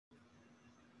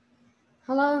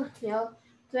Hello,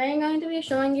 today I'm going to be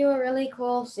showing you a really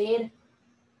cool seed.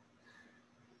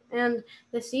 And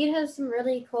the seed has some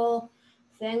really cool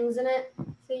things in it,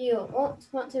 so you won't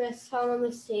want to miss out on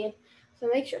the seed. So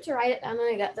make sure to write it down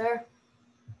when I get there.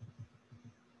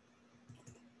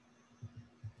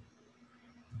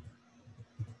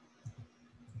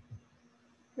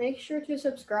 Make sure to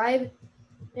subscribe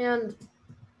and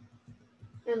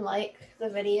like the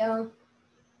video.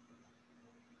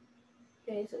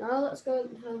 Okay, so now let's go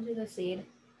down to the seed.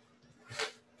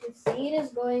 The seed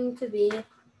is going to be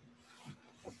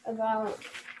about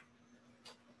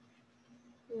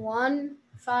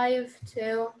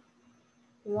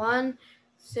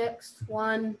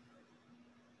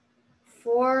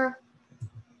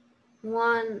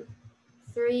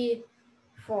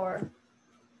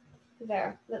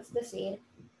There, that's the seed.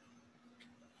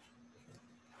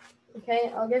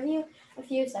 Okay, I'll give you a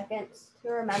few seconds to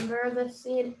remember the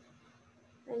seed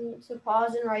and to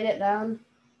pause and write it down.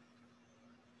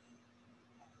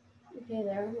 Okay,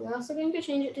 there. We're also going to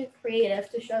change it to creative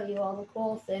to show you all the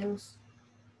cool things.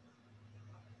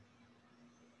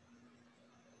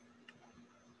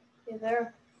 Okay,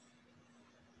 there.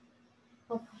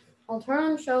 I'll turn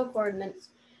on show coordinates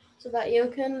so that you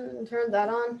can turn that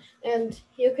on and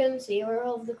you can see where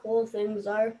all of the cool things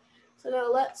are. So now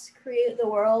let's create the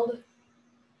world.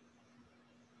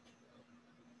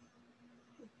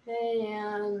 Okay,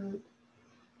 and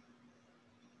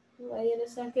wait a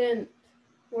second.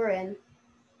 We're in.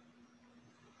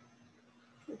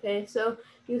 Okay, so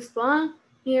you spawn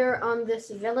here on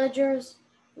this villager's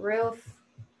roof.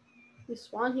 You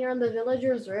spawn here on the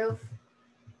villager's roof.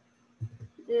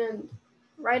 And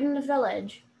right in the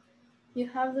village, you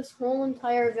have this whole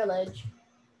entire village.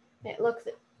 Hey, look,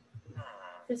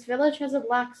 this village has a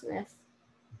blacksmith.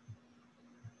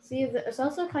 See, it's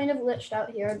also kind of glitched out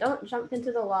here. Don't jump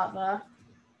into the lava.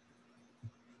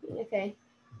 Okay.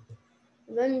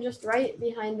 And then just right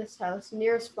behind this house,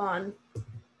 near spawn,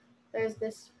 there's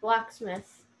this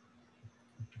blacksmith.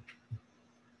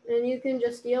 And you can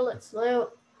just steal its loot.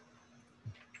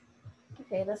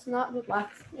 Okay, that's not the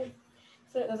blacksmith,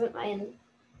 so it doesn't mind.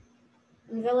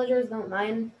 And villagers don't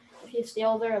mind if you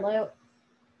steal their loot.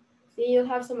 See, you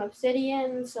have some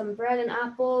obsidian, some bread and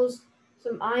apples,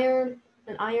 some iron,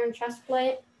 an iron chest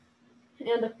plate,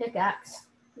 and a pickaxe.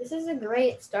 This is a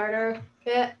great starter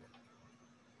kit.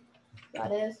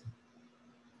 That is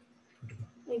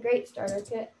a great starter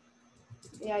kit.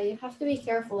 Yeah, you have to be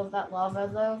careful of that lava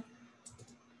though.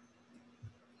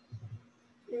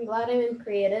 I'm glad I'm in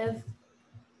creative.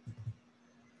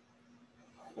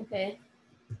 Okay.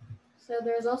 So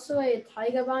there's also a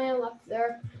taiga biome up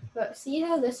there. But see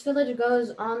how this village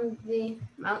goes on the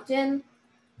mountain?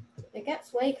 It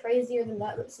gets way crazier than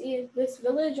that. But see, this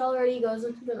village already goes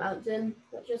into the mountain,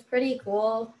 which is pretty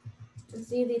cool. And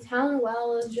see, the town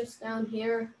well is just down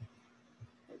here.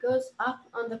 It goes up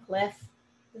on the cliff.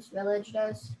 This village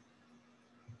does.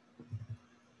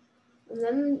 And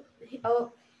then,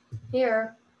 oh,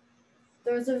 here,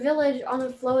 there's a village on a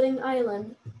floating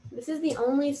island. This is the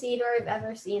only seed where I've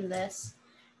ever seen this.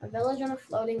 A village on a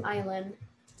floating island.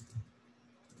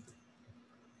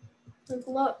 Like,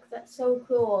 look, that's so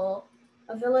cool.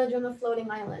 A village on a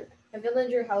floating island. A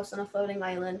villager house on a floating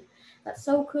island. That's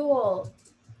so cool.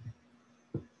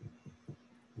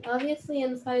 Obviously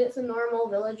inside it's a normal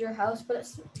villager house, but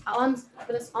it's on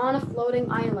a floating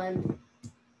island.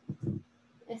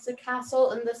 It's a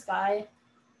castle in the sky.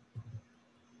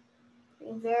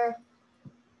 There.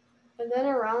 And then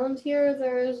around here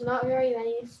there's not very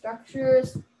many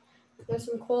structures. There's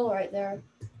some coal right there.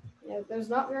 Yeah, there's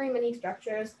not very many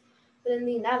structures. But in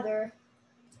the nether,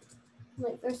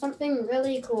 like, there's something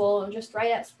really cool just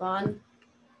right at spawn.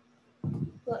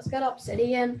 Let's get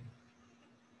obsidian.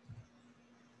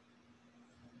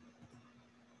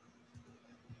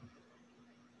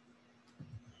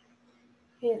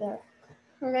 Okay, there.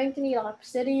 We're going to need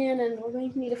obsidian and we're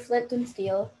going to need a flint and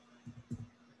steel.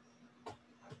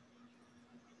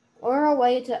 Or a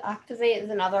way to activate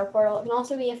the nether portal. It can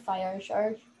also be a fire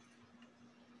charge.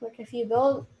 Like if you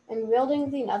I'm building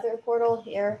the nether portal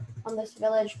here on this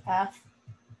village path.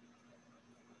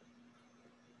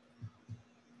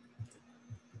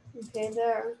 Okay,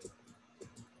 there.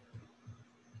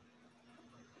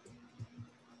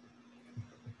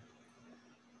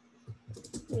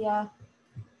 Yeah.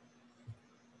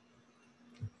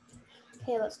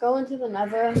 Okay, let's go into the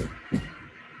nether.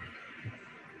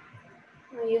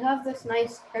 You have this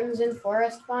nice crimson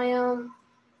forest biome,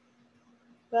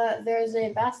 but there's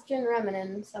a bastion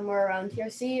remnant somewhere around here.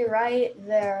 See right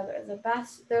there,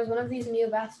 there's one of these new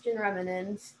bastion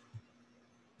remnants.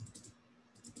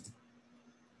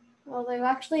 Well, they've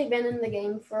actually been in the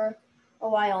game for a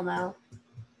while now.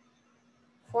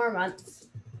 4 months.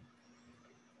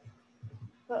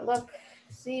 But look,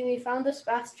 see, we found this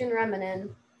bastion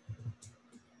remnant.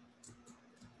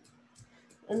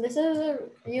 And this is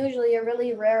usually a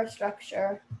really rare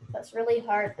structure that's really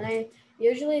hard, and I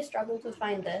usually struggle to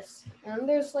find this. And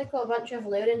there's like a bunch of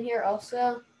loot in here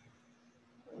also.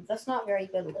 That's not very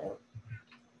good loot.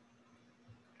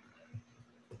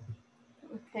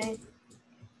 Okay.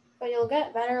 But you'll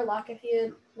get better luck if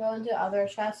you go into other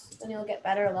chests, and you'll get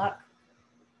better luck.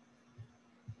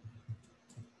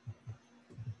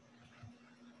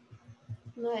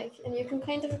 And you can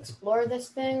kind of explore this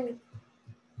thing,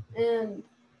 and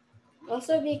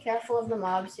also be careful of the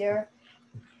mobs here.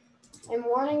 I'm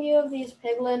warning you of these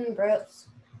piglin brutes.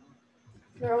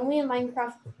 They're only in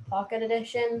Minecraft Pocket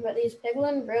Edition, but these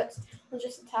piglin brutes will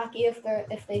just attack you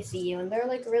if they see you, and they're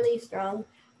like really strong.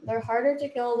 They're harder to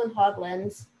kill than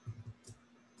hoglins.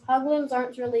 Hoglins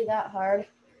aren't really that hard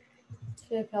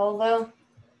to kill though.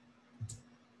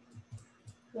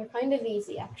 They're kind of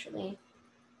easy actually.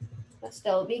 But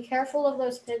still, be careful of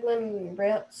those piglin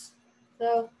brutes.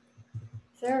 So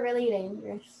they're really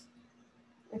dangerous.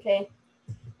 Okay.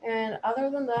 And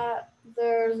other than that,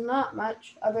 there's not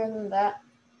much other than that.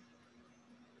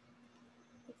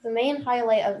 The main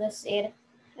highlight of this seed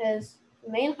is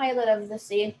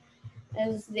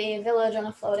the village on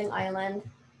a floating island.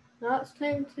 Now it's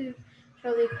time to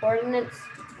show the coordinates.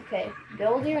 Okay,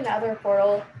 build your nether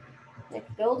portal.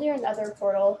 Build your nether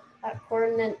portal at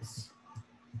coordinates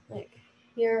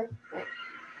here.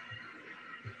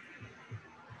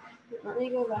 Let me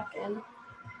go back in.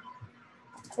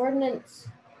 Coordinates.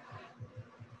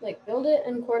 Build it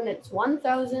in coordinates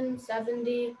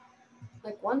 1070,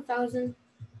 1000,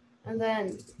 and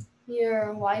then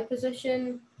your Y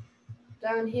position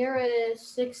down here it is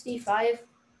 65.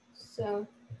 So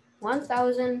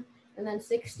 1000 and then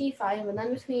 65, and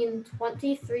then between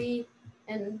 23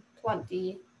 and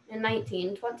 20 and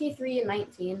 19, 23 and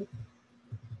 19.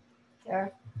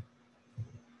 There.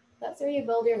 That's where you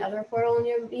build your nether portal, and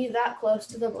you'll be that close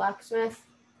to the blacksmith.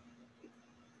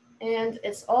 And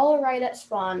it's all right at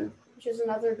spawn, which is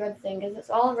another good thing, is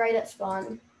it's all right at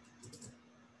spawn.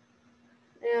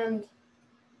 And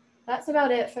that's about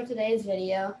it for today's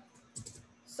video.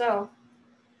 So,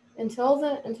 until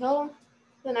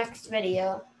the next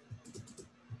video,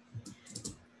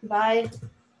 bye.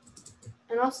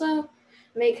 And also,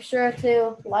 make sure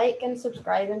to like and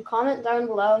subscribe and comment down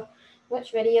below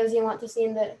which videos you want to see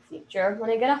in the future. When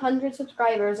I get 100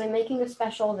 subscribers, I'm making a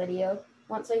special video.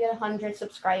 Once I get 100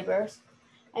 subscribers,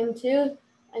 I'm two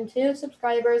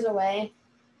subscribers away.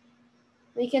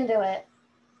 We can do it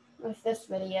with this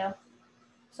video.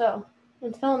 So,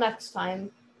 until next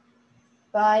time,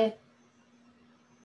 bye.